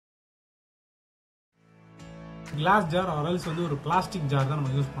Class jar ஆர்எல்ஸ் வந்து ஒரு plastic jar தான்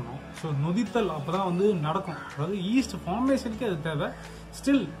நம்ம யூஸ் பண்ணோம். ஸோ நொதித்தல் அப்போ தான் வந்து நடக்கும். அதாவது ஈஸ்ட் ஃபார்மேஷனுக்கு அது தேவை.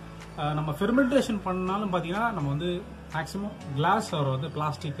 ஸ்டில் நம்ம ஃபெர்மெண்டேஷன் பண்ணாலும் பார்த்தீங்கன்னா நம்ம வந்து மேக்ஸிமம் கிளாஸ் ஆர் வந்து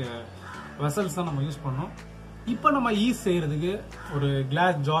பிளாஸ்டிக் வெசல்ஸ் தான் நம்ம யூஸ் பண்ணோம். இப்போ நம்ம ஈஸ்ட் செய்கிறதுக்கு ஒரு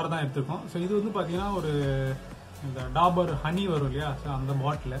கிளாஸ் ஜார் தான் எடுத்துருக்கோம். ஸோ இது வந்து பார்த்தீங்கன்னா ஒரு இந்த டாபர் ஹனி வரும் இல்லையா, ஸோ அந்த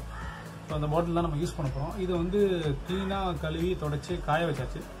பாட்டில். ஸோ அந்த பாட்டில் தான் நம்ம யூஸ் பண்ண போகிறோம். இது வந்து க்ளீனாக கழுவி தொடச்சி காய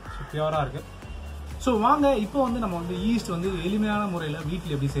வச்சாச்சு. ஸோ பியூராக இருக்குது. ஸோ வாங்க இப்போ வந்து நம்ம வந்து ஈஸ்ட் வந்து எளிமையான முறையில்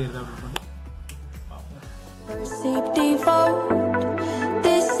வீட்டில் எப்படி செய்கிறது அப்படின்னு சொல்லி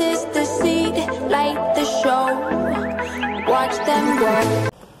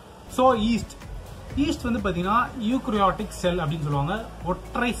ஸோ ஈஸ்ட் வந்து பார்த்தீங்கன்னா யூக்ரியாட்டிக் செல் அப்படின்னு சொல்லுவாங்க.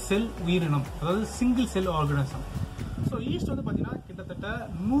 ஒற்றை செல் உயிரினம், அதாவது single cell organism. So east வந்து பார்த்தீங்கன்னா கிட்டத்தட்ட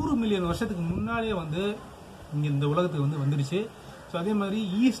 100 மில்லியன் வருஷத்துக்கு முன்னாடியே வந்து இங்கே இந்த உலகத்துக்கு வந்து வந்துடுச்சு. ஸோ அதே மாதிரி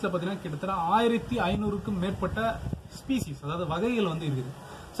ஈஸ்ட்ல பார்த்தீங்கன்னா கிட்டத்தட்ட 1500க்கும் மேற்பட்ட ஸ்பீசிஸ், அதாவது வகைகள் வந்து இருக்குது.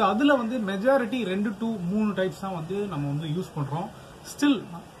 ஸோ அதில் வந்து மெஜாரிட்டி 2 to 3 டைப்ஸ் தான் வந்து நம்ம வந்து யூஸ் பண்ணுறோம். ஸ்டில்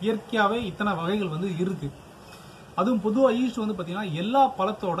இயற்கையாகவே இத்தனை வகைகள் வந்து இருக்குது. அதுவும் பொதுவாக ஈஸ்ட் வந்து பார்த்தீங்கன்னா எல்லா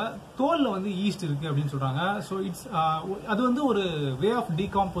பழத்தோட தோலில் வந்து ஈஸ்ட் இருக்குது அப்படின்னு சொல்கிறாங்க. ஸோ அது வந்து ஒரு வே ஆஃப்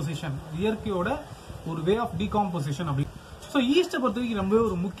டீகாம்போசிஷன், இயற்கையோட ஒரு வே ஆஃப் டீகாம்போசிஷன் அப்படி. ஸோ ஈஸ்ட்டை பொறுத்த வரைக்கும் ரொம்ப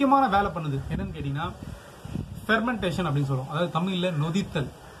ஒரு முக்கியமான வேலை பண்ணுது. என்னன்னு கேட்டிங்கன்னா ஃபெர்மெண்டேஷன் அப்படின்னு சொல்லுவோம். அதாவது தமிழில் நொதித்தல்.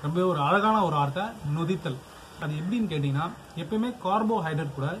 ரொம்ப ஒரு அழகான ஒரு வார்த்தை நொதித்தல். அது எப்படின்னு கேட்டிங்கன்னா எப்பயுமே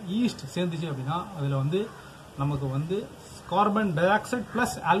கார்போஹைட்ரேட் கூட ஈஸ்ட் சேர்ந்துச்சு அப்படின்னா அதில் வந்து நமக்கு வந்து கார்பன் டை ஆக்சைடு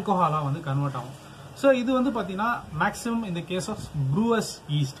ப்ளஸ் ஆல்கோஹாலாக வந்து கன்வெர்ட் ஆகும். ஸோ இது வந்து பார்த்தீங்கன்னா மேக்ஸிமம் இந்த கேஸ் ஆஃப் ப்ரூவர்ஸ்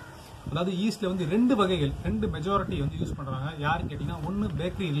ஈஸ்ட். அதாவது ஈஸ்ட்ல வந்து 2 வகைகள், 2 மெஜாரிட்டி வந்து யூஸ் பண்ணுறாங்க. யாருன்னு கேட்டிங்கன்னா ஒன்று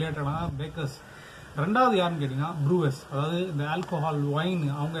பேக்கரி ரிலேட்டடான பேக்கர்ஸ், ரெண்டாவது யாருன்னு கேட்டிங்கன்னா ப்ரூவர்ஸ், அதாவது இந்த ஆல்கோஹால் ஒயின்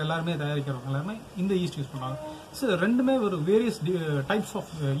அவங்க எல்லாருமே தயாரிக்கிறவங்க எல்லாருமே இந்த ஈஸ்ட் யூஸ் பண்ணுறாங்க. ஸோ ரெண்டுமே ஒரு various types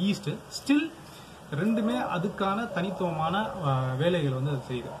of east. Still ரெண்டுமே அதுக்கான தனித்துவமான வேலைகள் வந்து அது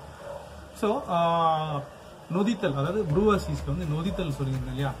செய்யுது. ஸோ நொதித்தல், அதாவது ப்ரூவர்ஸ் ஈஸ்ட்ல வந்து நொதித்தல்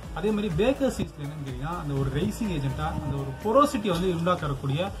சொல்லியிருந்தேன் இல்லையா, அதே மாதிரி பேக்கர்ஸ் ஈஸ்ட்ல என்னன்னு கேட்டீங்கன்னா அந்த ஒரு ரைசிங் ஏஜென்ட்டா அந்த ஒரு பொரோசிட்டியை வந்து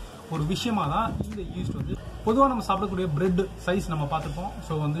உண்டாக்கக்கூடிய ஒரு விஷயமா தான் இந்த ஈஸ்ட் வந்து. பொதுவாக நம்ம சாப்பிடக்கூடிய பிரெட் சைஸ் நம்ம பார்த்துப்போம்.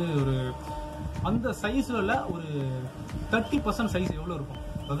 ஸோ வந்து ஒரு அந்த சைஸ்ல ஒரு 30% சைஸ் எவ்வளோ இருக்கும்,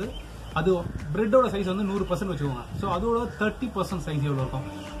 அதாவது அது பிரெட்டோட சைஸ் வந்து 100% வச்சுக்கோங்க. ஸோ அதோட 30% சைஸ் எவ்வளோ இருக்கும்,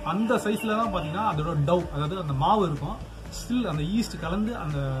 அந்த சைஸ்ல தான் பார்த்தீங்கன்னா அதோட டவ், அதாவது அந்த மாவு இருக்கும். ஸ்டில் அந்த ஈஸ்ட் கலந்து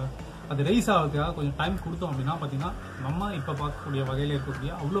அது ரைஸ் ஆகிறதுக்காக கொஞ்சம் டைம் கொடுத்தோம் அப்படின்னா பார்த்தீங்கன்னா நம்ம இப்போ பார்க்கக்கூடிய வகையில்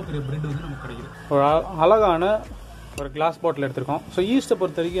இருக்கக்கூடிய அவ்வளோ பெரிய பிரெட் வந்து நமக்கு கிடைக்குது. ஒரு அழகான ஒரு கிளாஸ் பாட்டில் எடுத்திருக்கோம். ஸோ ஈஸ்ட்டை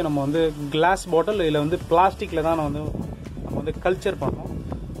பொறுத்த வரைக்கும் நம்ம வந்து கிளாஸ் பாட்டில் இதில் வந்து பிளாஸ்டிக்கில் தான் நம்ம வந்து கல்ச்சர் பண்ணோம்.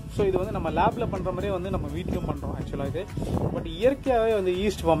 ஸோ இது வந்து நம்ம லேபில் பண்ணுற மாதிரியே வந்து நம்ம வீட்டிலும் பண்ணுறோம் ஆக்சுவலாக இது. பட் இயற்கையாகவே வந்து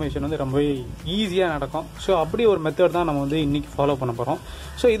ஈஸ்ட் ஃபார்மேஷன் வந்து ரொம்பவே ஈஸியாக நடக்கும். ஸோ அப்படி ஒரு மெத்தட் தான் நம்ம வந்து இன்றைக்கி ஃபாலோ பண்ண போகிறோம்.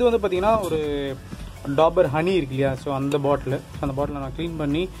 ஸோ இது வந்து பார்த்திங்கன்னா ஒரு டாபர் ஹனி இருக்கு இல்லையா, ஸோ அந்த பாட்டிலை நான் க்ளீன்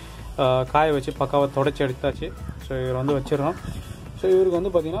பண்ணி காய வச்சு பக்காவை தொடச்சி எடுத்தாச்சு. ஸோ இவர் வந்து வச்சிடறோம். ஸோ இவருக்கு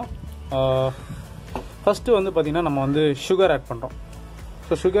வந்து பார்த்திங்கன்னா ஃபஸ்ட்டு வந்து பார்த்திங்கன்னா நம்ம வந்து சுகர் ஆட் பண்ணுறோம்.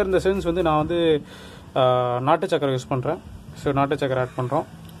 ஸோ சுகர் இந்த சென்ஸ் வந்து நான் வந்து நாட்டு சக்கரை யூஸ் பண்ணுறேன். ஸோ நாட்டு சக்கரை ஆட் பண்ணுறோம்.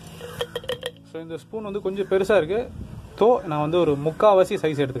 ஸோ இந்த ஸ்பூன் வந்து கொஞ்சம் பெருசாக இருக்குது, நான் வந்து ஒரு 3/4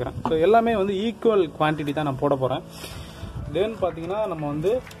 சைஸ் எடுத்துக்கிறேன். ஸோ எல்லாமே வந்து ஈக்குவல் குவான்டிட்டி தான் நான் போட போகிறேன். தென் பார்த்திங்கன்னா நம்ம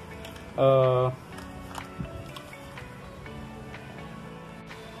வந்து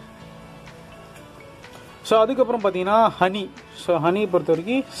ஸோ அதுக்கப்புறம் பார்த்தீங்கன்னா ஹனி. ஸோ ஹனி பொறுத்த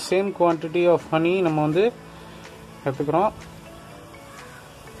வரைக்கும் சேம் குவான்டிட்டி ஆஃப் ஹனி நம்ம வந்து எடுத்துக்கிறோம்.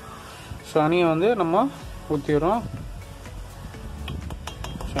 ஸோ ஹனியை வந்து நம்ம ஊற்றிடுறோம்.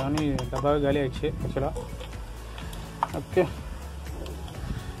 ஸோ ஹனி டப்பாவே காலி ஆகிடுச்சு ஆக்சுவலாக. ஓகே,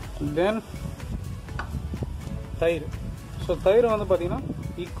 தென் தயிர். ஸோ தயிர் வந்து பார்த்தீங்கன்னா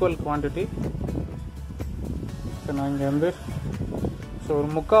ஈக்குவல் குவான்டிட்டி. ஸோ நான் இங்கே வந்து ஸோ ஒரு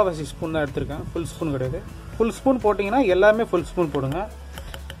 3/4 ஸ்பூன் தான் எடுத்திருக்கேன், ஃபுல் ஸ்பூன் கிடையாது. ஃபுல் ஸ்பூன் போட்டிங்கன்னா எல்லாமே ஃபுல் ஸ்பூன் போடுங்க.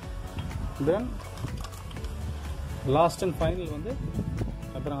 தென் லாஸ்ட் அண்ட் ஃபைனல் வந்து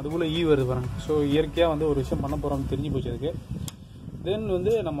அப்புறம் அதுக்குள்ளே வருது பாருங்க. ஸோ இயற்கையாக வந்து ஒரு விஷயம் பண்ண போகிறோம்னு தெரிஞ்சு போச்சு அதுக்கு. தென்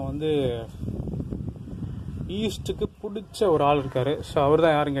வந்து நம்ம வந்து ஈஸ்ட்டுக்கு பிடிச்ச ஒரு ஆள் இருக்கார். ஸோ அவர்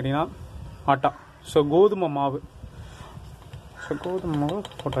தான் யாருன்னு கேட்டிங்கன்னா ஆட்டா. ஸோ கோதுமை மாவு. ஸோ கோதுமை மாவு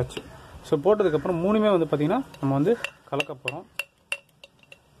போட்டாச்சு. ஸோ போட்டதுக்கப்புறம் 3மே வந்து பார்த்திங்கன்னா நம்ம வந்து கலக்க போகிறோம்.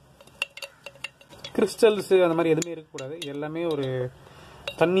 கிறிஸ்டல்ஸு அந்த மாதிரி எதுவுமே இருக்கக்கூடாது, எல்லாமே ஒரு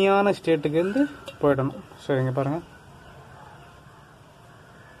தண்ணியான ஸ்டேட்டுக்கு வந்து போயிடணும். ஸோ இங்கே பாருங்கள்.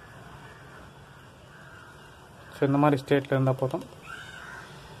 ஸோ இந்த மாதிரி ஸ்டேட்டில் இருந்தால் போதும்.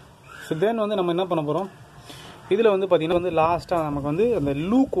 ஸோ தென் வந்து நம்ம என்ன பண்ண போகிறோம், இதில் வந்து பார்த்திங்கன்னா வந்து லாஸ்ட்டாக நமக்கு வந்து அந்த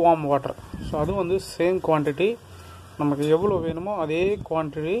லூக் வார்ம் வாட்டர். ஸோ அதுவும் வந்து சேம் குவான்டிட்டி, நமக்கு எவ்வளோ வேணுமோ அதே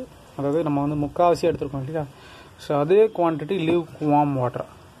குவான்டிட்டி, அதாவது நம்ம வந்து 3/4 எடுத்துருக்கோம் இல்லையா, ஸோ அதே quantity live warm water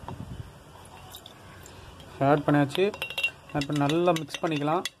add பண்ணியாச்சு. ஆட் பண்ணி நல்லா மிக்ஸ்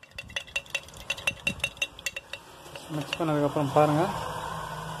பண்ணிக்கலாம். மிக்ஸ் பண்ணதுக்கப்புறம் பாருங்கள்,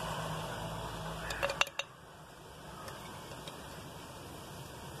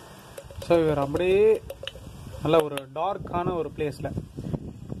 ஸோ இவர் அப்படியே நல்ல ஒரு டார்க்கான ஒரு பிளேஸில்,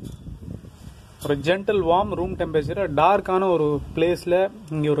 ஒரு ஜென்டல் வார்ம் ரூம் டெம்பரேச்சர் டார்க்கான ஒரு பிளேஸில்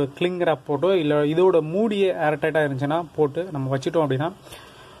இங்கே ஒரு கிளிங் ரேப் போட்டோ இல்லை இதோட மூடியே ஏர்டைட்டாக இருந்துச்சுன்னா போட்டு நம்ம வச்சுட்டோம் அப்படின்னா,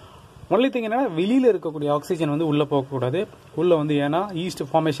 ஒன்லி திங் என்னன்னா வெளியில் இருக்கக்கூடிய ஆக்சிஜன் வந்து உள்ளே போகக்கூடாது. உள்ளே வந்து ஏன்னா ஈஸ்ட்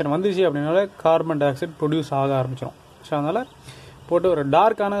ஃபார்மேஷன் வந்துச்சு அப்படின்னால கார்பன் டை ஆக்சைடு ப்ரொடியூஸ் ஆக ஆரம்பிச்சிடும். ஸோ அதனால் போட்டு ஒரு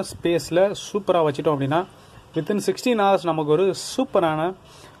டார்க்கான ஸ்பேஸில் சூப்பராக வச்சுட்டோம் அப்படின்னா வித்தின் 16 hours நமக்கு ஒரு சூப்பரான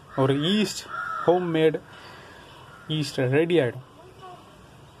ஒரு ஈஸ்ட் ஹோம்மேட் ஈஸ்ட் ரெடி ஆகிடும்.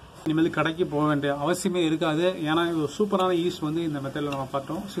 இனிமேல் கடைக்கு போக வேண்டிய அவசியமே இருக்காது. ஏன்னா இது ஒரு சூப்பரான ஈஸ்ட் வந்து இந்த மெத்தடில் நம்ம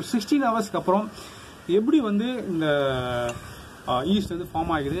பார்த்தோம். ஸோ 16 hours அப்புறம் எப்படி வந்து இந்த ஈஸ்ட் வந்து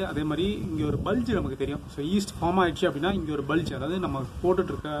ஃபார்ம் ஆகுது, அதே மாதிரி இங்கே ஒரு பல்ஜ் நமக்கு தெரியும். ஸோ ஈஸ்ட் ஃபார்ம் ஆகிடுச்சு அப்படின்னா இங்கே ஒரு பல்ஜ், அதாவது நம்ம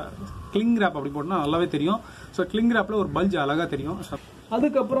போட்டுட்டு இருக்க கிளிங் ரேப் அப்படி போட்டோம்னா நல்லாவே தெரியும். ஸோ கிளிங் ரேப்பில் ஒரு பல்ஜ் அழகாக தெரியும்.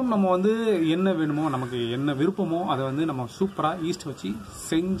 அதுக்கப்புறம் நம்ம வந்து என்ன வேணுமோ, நமக்கு என்ன விருப்பமோ அதை வந்து நம்ம சூப்பராக ஈஸ்ட் வச்சு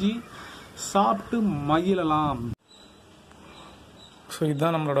செஞ்சு சாப்பிட்டு மகிழலாம். ஸோ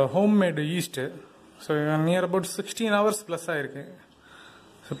இதுதான் நம்மளோட homemade east. So near about 16 hours plus ஆகிருக்கு.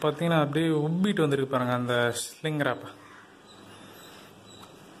 ஸோ பார்த்தீங்கன்னா அப்படியே உப்பிட்டு வந்துருக்கு பாருங்கள் அந்த ஸ்லிங் ரேப்பை.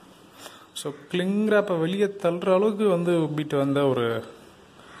 ஸோ கிளிங் ரேப்பை வெளியே தள்ளுற அளவுக்கு வந்து உப்பிட்டு வந்த ஒரு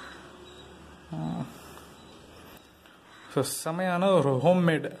ஸோ செமையான ஒரு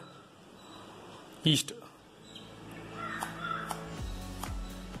ஹோம்மேட் ஈஸ்ட்.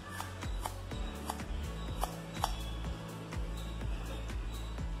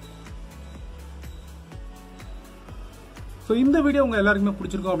 ஸோ இந்த வீடியோ உங்கள் எல்லாருக்குமே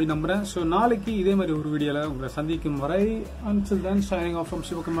பிடிச்சிருக்கோம் அப்படின்னு நம்புறேன். ஸோ நாளைக்கு இதே மாதிரி ஒரு வீடியோவில் உங்களை சந்திக்கும் வரை until then signing off from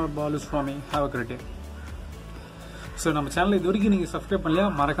Shivakumar Baluswamy. Have a great day. So நம்ம சேனலை இது வரைக்கும் நீங்கள் சப்ஸ்கிரைப் பண்ணலையா,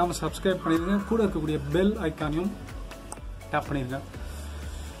 மறக்காமல் சப்ஸ்கிரைப் பண்ணிடுங்க. கூட இருக்கக்கூடிய பெல் ஐக்கானையும் டேப் பண்ணிடுங்க.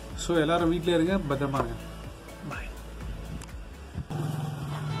 ஸோ எல்லாரும் வீட்டிலே இருங்க, பத்திரமா இருங்க. பாய்.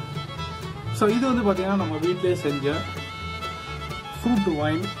 ஸோ இது வந்து பார்த்தீங்கன்னா நம்ம வீட்டிலே செஞ்ச ஃப்ரூட்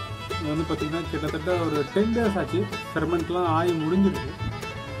வைன். இது வந்து பார்த்தீங்கன்னா கிட்டத்தட்ட ஒரு 10 days ஆச்சு. ஃபெர்மெண்ட்லாம் ஆகி முடிஞ்சிருக்கு.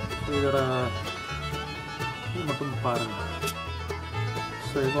 இதோட இது மட்டும் பாருங்கள்.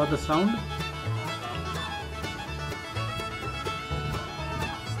 ஸோ இது வாட் த சவுண்ட்.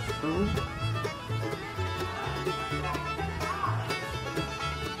 ஸோ